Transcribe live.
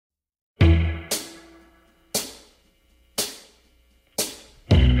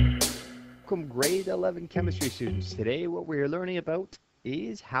Welcome grade 11 chemistry students. Today what we're learning about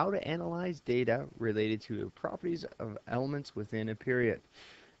is how to analyze data related to the properties of elements within a period.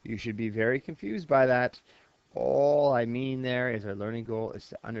 You should be very confused by that. All I mean there is our learning goal is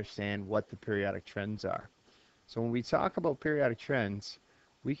to understand what the periodic trends are. So when we talk about periodic trends,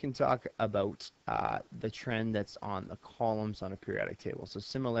 we can talk about the trend that's on the columns on a periodic table. So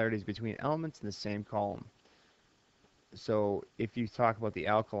similarities between elements in the same column. So if you talk about the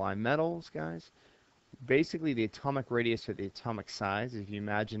alkali metals, guys, basically the atomic radius or the atomic size, if you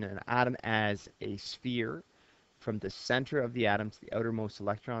imagine an atom as a sphere from the center of the atom to the outermost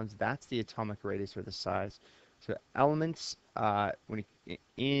electrons, that's the atomic radius or the size. So elements,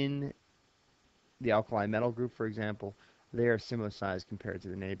 in the alkali metal group, for example, they are similar size compared to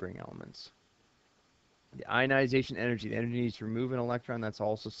the neighboring elements. The ionization energy, the energy needs to remove an electron, that's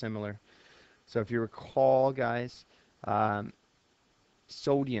also similar. So if you recall, guys, um,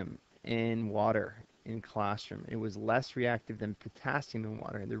 sodium in water in classroom, it was less reactive than potassium in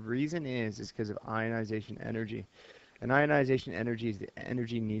water. And the reason is because of ionization energy. And ionization energy is the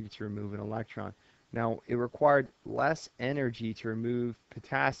energy needed to remove an electron. Now, it required less energy to remove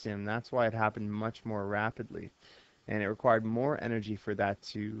potassium. That's why it happened much more rapidly. And it required more energy for that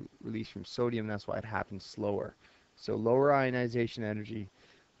to release from sodium. That's why it happened slower. So lower ionization energy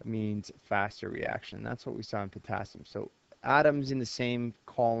means faster reaction. That's what we saw in potassium. So atoms in the same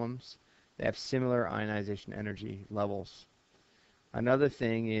columns, they have similar ionization energy levels. Another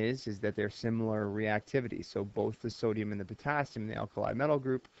thing is that they're similar reactivity. So both the sodium and the potassium in the alkali metal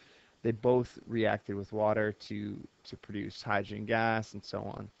group, they both reacted with water to produce hydrogen gas and so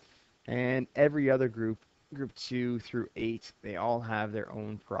on. And every other group, group 2 through 8, they all have their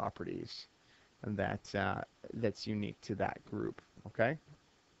own properties, and that's unique to that group. Okay.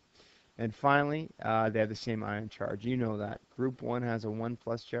 And finally, they have the same ion charge. You know that. Group 1 has a 1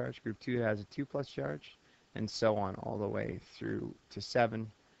 plus charge, Group 2 has a 2 plus charge, and so on all the way through to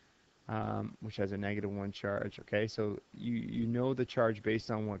 7, which has a -1 charge. Okay, so you know the charge based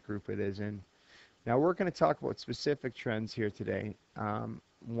on what group it is in. Now we're going to talk about specific trends here today,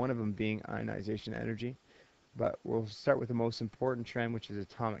 one of them being ionization energy. But we'll start with the most important trend, which is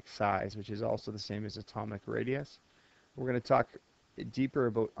atomic size, which is also the same as atomic radius. We're going to talk deeper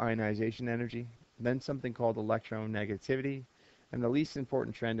about ionization energy, then something called electronegativity, and the least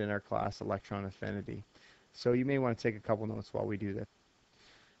important trend in our class, electron affinity. So you may want to take a couple notes while we do this.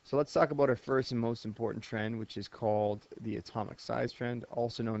 So let's talk about our first and most important trend, which is called the atomic size trend,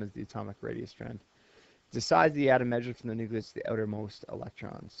 also known as the atomic radius trend. The size of the atom measured from the nucleus to the outermost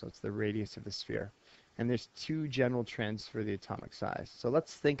electrons, so it's the radius of the sphere. And there's two general trends for the atomic size. So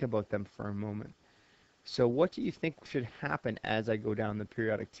let's think about them for a moment. So what do you think should happen as I go down the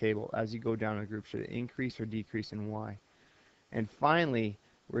periodic table? As you go down a group, should it increase or decrease, and why? And finally,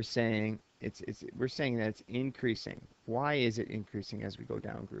 we're saying that it's increasing. Why is it increasing as we go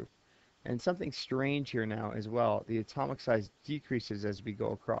down group? And something strange here now as well. The atomic size decreases as we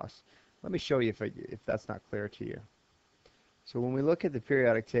go across. Let me show you if that's not clear to you. So when we look at the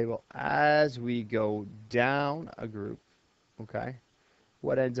periodic table, as we go down a group, okay,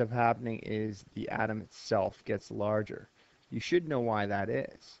 what ends up happening is the atom itself gets larger. You should know why that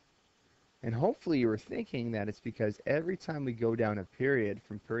is. And hopefully you were thinking that it's because every time we go down a period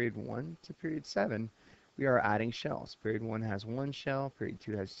from period 1 to period 7, we are adding shells. Period 1 has 1 shell, period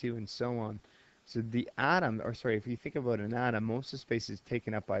 2 has 2, and so on. So the atom, or sorry, if you think about an atom, most of the space is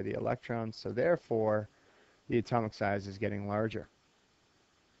taken up by the electrons, so therefore the atomic size is getting larger.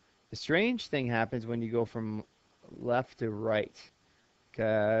 The strange thing happens when you go from left to right,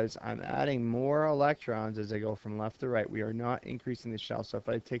 because I'm adding more electrons as I go from left to right. We are not increasing the shell. So if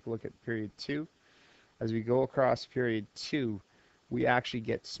I take a look at period 2, as we go across period 2, we actually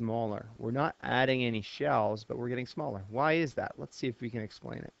get smaller. We're not adding any shells, but we're getting smaller. Why is that? Let's see if we can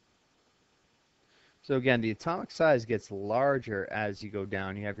explain it. So again, the atomic size gets larger as you go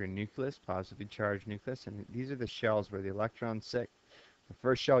down. You have your nucleus, positively charged nucleus, and these are the shells where the electrons sit. The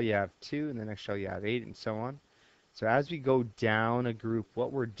first shell you have 2, and the next shell you have 8, and so on. So as we go down a group,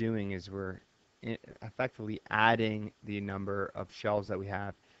 what we're doing is we're effectively adding the number of shells that we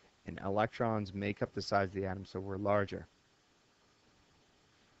have, and electrons make up the size of the atom, so we're larger.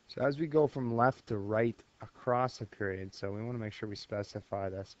 So as we go from left to right across a period, so we want to make sure we specify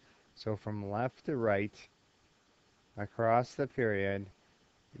this. So from left to right across the period,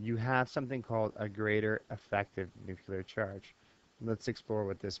 you have something called a greater effective nuclear charge. Let's explore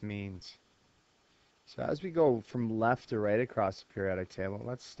what this means. So as we go from left to right across the periodic table,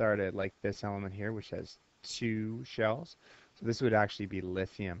 let's start at like this element here, which has 2 shells. So this would actually be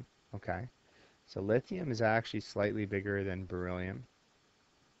lithium, okay? So lithium is actually slightly bigger than beryllium.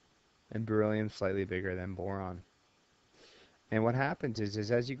 and beryllium slightly bigger than boron. And what happens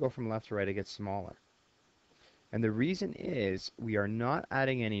is as you go from left to right, it gets smaller. And the reason is we are not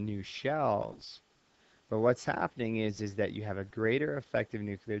adding any new shells, but what's happening is that you have a greater effective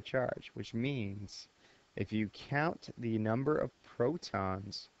nuclear charge, which means if you count the number of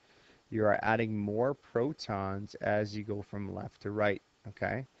protons, you are adding more protons as you go from left to right,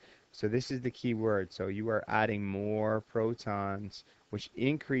 okay? So this is the key word. So you are adding more protons, which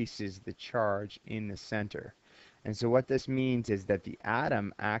increases the charge in the center. And so what this means is that the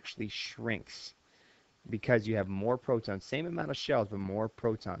atom actually shrinks because you have more protons, same amount of shells, but more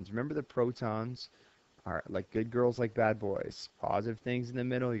protons. Remember the protons are like good girls like bad boys. Positive things in the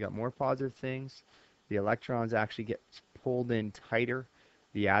middle, you got more positive things. The electrons actually get pulled in tighter.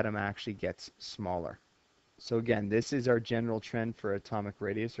 The atom actually gets smaller. So again, this is our general trend for atomic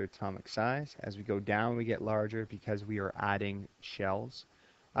radius or atomic size. As we go down, we get larger because we are adding shells.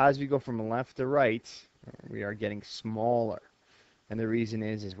 As we go from left to right, we are getting smaller. And the reason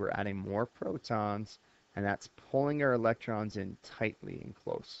is we're adding more protons, and that's pulling our electrons in tightly and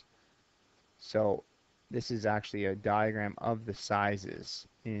close. So this is actually a diagram of the sizes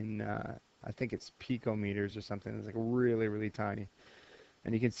in, I think it's picometers or something. It's like really, really tiny.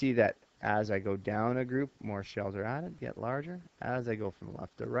 And you can see that as I go down a group, more shells are added, get larger. As I go from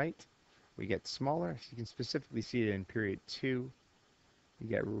left to right, we get smaller. So you can specifically see it in period 2. You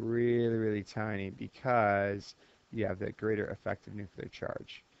get really, really tiny because you have that greater effective nuclear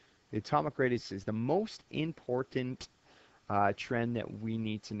charge. The atomic radius is the most important trend that we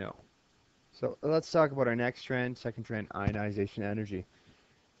need to know. So let's talk about our next trend, second trend, ionization energy.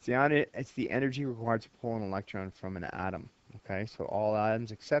 It's the energy required to pull an electron from an atom. Okay, so all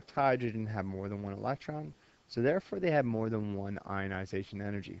atoms except hydrogen have more than one electron, so therefore they have more than one ionization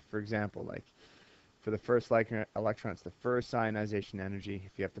energy. For example, like for the first electron, it's the first ionization energy.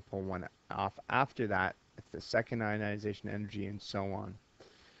 If you have to pull one off after that, it's the second ionization energy, and so on.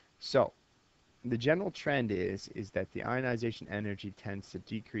 So the general trend is that the ionization energy tends to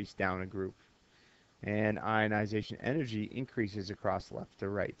decrease down a group, and ionization energy increases across left to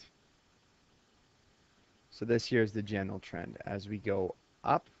right. So this here is the general trend. As we go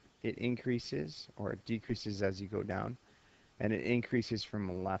up, it increases, or it decreases as you go down, and it increases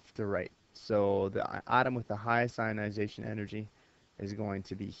from left to right. So the atom with the highest ionization energy is going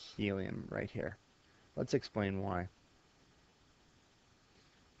to be helium right here. Let's explain why.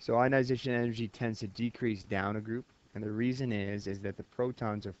 So ionization energy tends to decrease down a group, and the reason is that the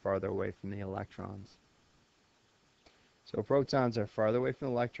protons are farther away from the electrons. So protons are farther away from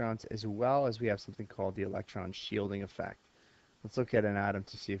the electrons, as well as we have something called the electron shielding effect. Let's look at an atom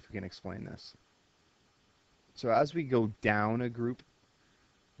to see if we can explain this. So as we go down a group,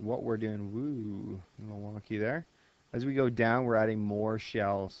 what we're doing, woo, a little wonky there. As we go down, we're adding more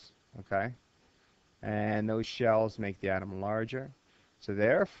shells, okay? And those shells make the atom larger. So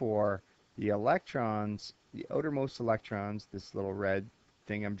therefore, the electrons, the outermost electrons, this little red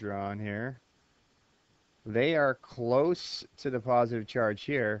thing I'm drawing here, they are close to the positive charge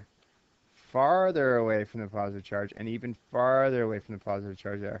here, farther away from the positive charge, and even farther away from the positive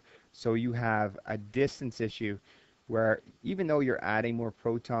charge there. So you have a distance issue where even though you're adding more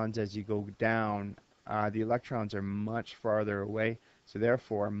protons as you go down, the electrons are much farther away, so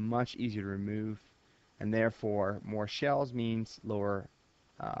therefore much easier to remove, and therefore more shells means lower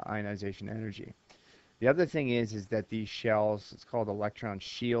ionization energy. The other thing is that these shells, it's called electron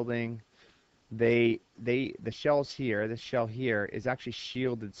shielding. The shells here, this shell here is actually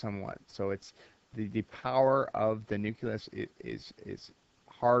shielded somewhat. So it's the power of the nucleus is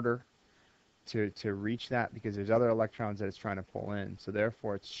harder to reach that because there's other electrons that it's trying to pull in. So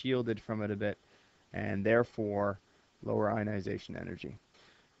therefore it's shielded from it a bit, and therefore lower ionization energy.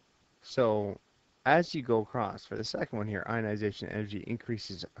 So as you go across, for the second one here, ionization energy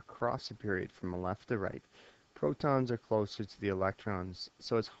increases across the period from left to right. Protons are closer to the electrons,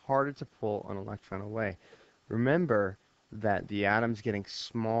 so it's harder to pull an electron away. Remember that the atom's getting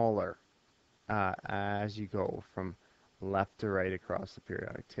smaller as you go from left to right across the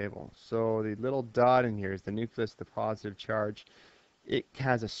periodic table. So the little dot in here is the nucleus, the positive charge. It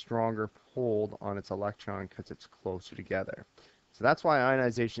has a stronger hold on its electron because it's closer together. So that's why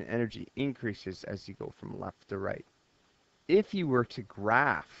ionization energy increases as you go from left to right. If you were to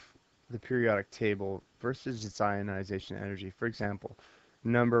graph the periodic table versus its ionization energy, for example,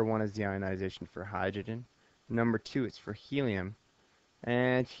 number 1 is the ionization for hydrogen, number 2 is for helium,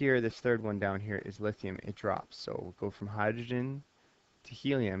 and here this third one down here is lithium. It drops. So we'll go from hydrogen to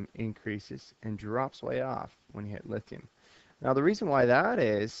helium, increases and drops way off when you hit lithium. Now the reason why that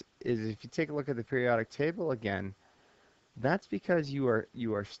is if you take a look at the periodic table again, That's because you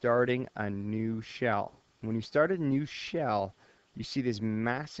are starting a new shell. When you start a new shell, you see this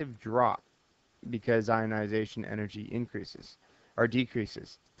massive drop because ionization energy increases or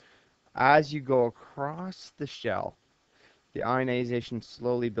decreases. As you go across the shell, the ionization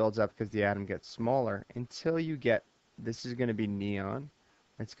slowly builds up because the atom gets smaller until you get, this is going to be neon.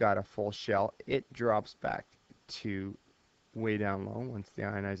 It's got a full shell. It drops back to way down low once the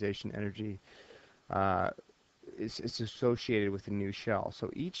ionization energy uh, is associated with a new shell. So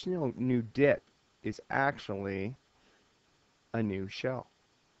each new dip is actually a new shell.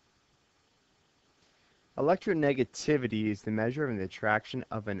 Electronegativity is the measure of the attraction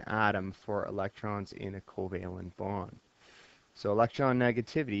of an atom for electrons in a covalent bond. So electron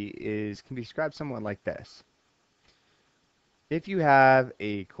negativity can be described somewhat like this. If you have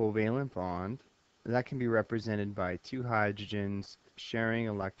a covalent bond, that can be represented by two hydrogens sharing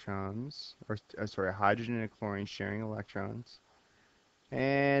electrons, or sorry, a hydrogen and a chlorine sharing electrons,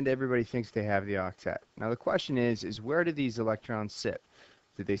 and everybody thinks they have the octet. Now the question is where do these electrons sit?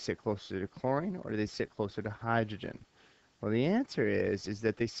 Do they sit closer to chlorine or do they sit closer to hydrogen? Well, the answer is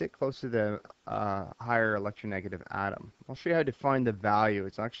that they sit close to the higher electronegative atom. I'll show you how to find the value.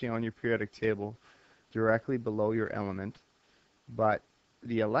 It's actually on your periodic table directly below your element, but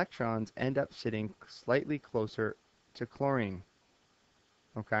the electrons end up sitting slightly closer to chlorine.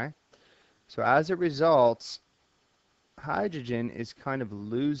 Okay? So as a result, hydrogen is kind of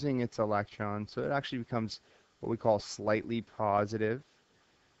losing its electron, so it actually becomes what we call slightly positive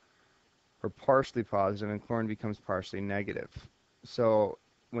or partially positive, and chlorine becomes partially negative. So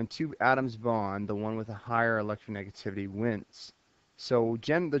when two atoms bond, the one with a higher electronegativity wins. So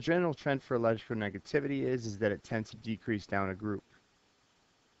the general trend for electronegativity is that it tends to decrease down a group.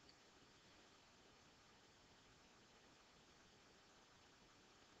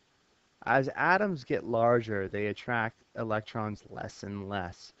 As atoms get larger, they attract electrons less and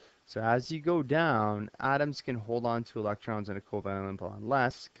less. So as you go down, atoms can hold on to electrons in a covalent bond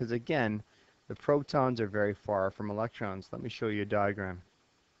less, because again, the protons are very far from electrons. Let me show you a diagram.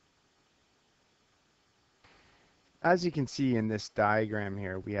 As you can see in this diagram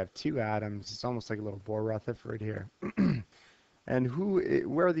here, we have two atoms. It's almost like a little Bohr Rutherford here. And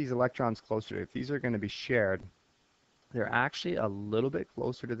where are these electrons closer to? If these are going to be shared, they're actually a little bit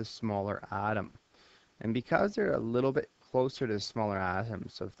closer to the smaller atom. And because they're a little bit closer to the smaller atom,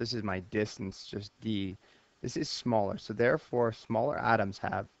 so if this is my distance, just d, this is smaller. So therefore, smaller atoms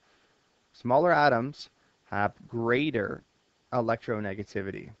have greater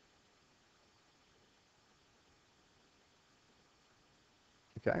electronegativity.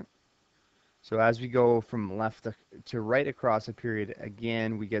 Okay? So as we go from left to right across a period,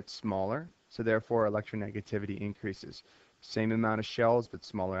 again, we get smaller. So therefore, electronegativity increases. Same amount of shells, but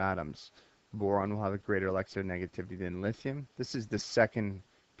smaller atoms. Boron will have a greater electronegativity than lithium. This is the second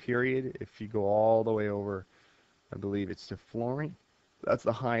period. If you go all the way over, I believe it's to fluorine. That's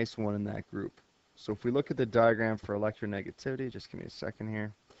the highest one in that group. So if we look at the diagram for electronegativity, just give me a second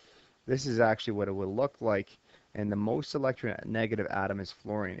here. This is actually what it would look like, and the most electronegative atom is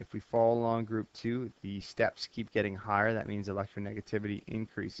fluorine. If we follow along group 2, the steps keep getting higher. That means electronegativity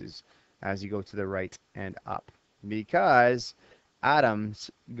increases as you go to the right and up, because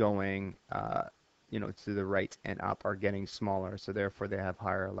atoms going to the right and up are getting smaller, so therefore they have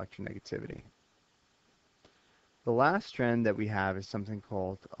higher electronegativity. The last trend that we have is something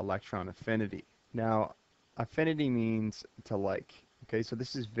called electron affinity. Now, affinity means to like. Okay, so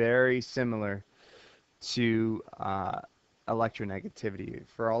this is very similar to electronegativity.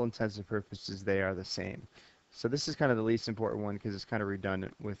 For all intents and purposes, they are the same. So this is kind of the least important one because it's kind of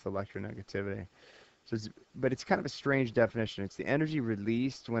redundant with electronegativity. But it's kind of a strange definition. It's the energy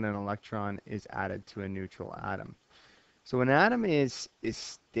released when an electron is added to a neutral atom. So when an atom is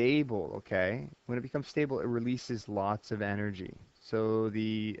stable, okay, when it becomes stable, it releases lots of energy. So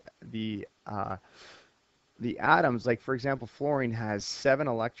the atoms, like for example, fluorine has 7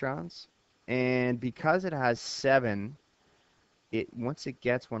 electrons, and because it has 7, once it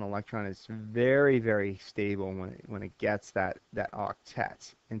gets 1 electron, it's very, very stable when it gets that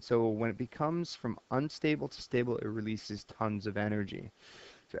octet. And so when it becomes from unstable to stable, it releases tons of energy.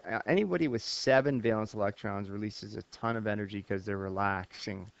 So anybody with 7 valence electrons releases a ton of energy because they're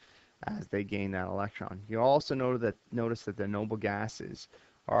relaxing as they gain that electron. You also notice that the noble gases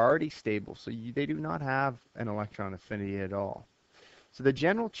are already stable, so they do not have an electron affinity at all. So the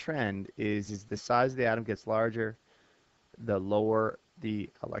general trend is the size of the atom gets larger, the lower the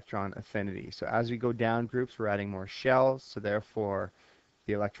electron affinity. So as we go down groups, we're adding more shells, so therefore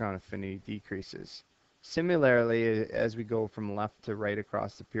the electron affinity decreases. Similarly, as we go from left to right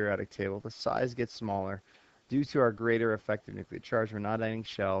across the periodic table, the size gets smaller, due to our greater effective nuclear charge, we're not adding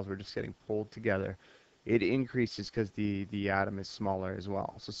shells, we're just getting pulled together. It increases because the atom is smaller as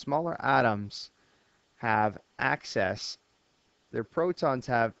well. So smaller atoms have access, their protons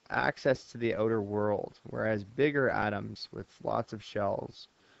have access to the outer world, whereas bigger atoms with lots of shells,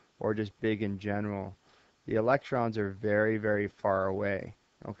 or just big in general, the electrons are very, very far away.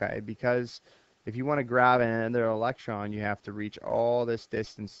 Okay, because if you want to grab another electron, you have to reach all this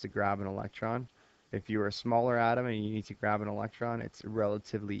distance to grab an electron. If you're a smaller atom and you need to grab an electron, it's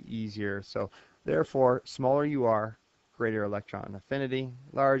relatively easier. So therefore, smaller you are, greater electron affinity,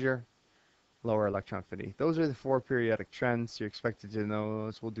 larger, lower electron affinity. Those are the 4 periodic trends. You're expected to know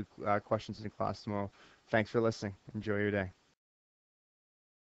those. We'll do questions in class tomorrow. Thanks for listening. Enjoy your day.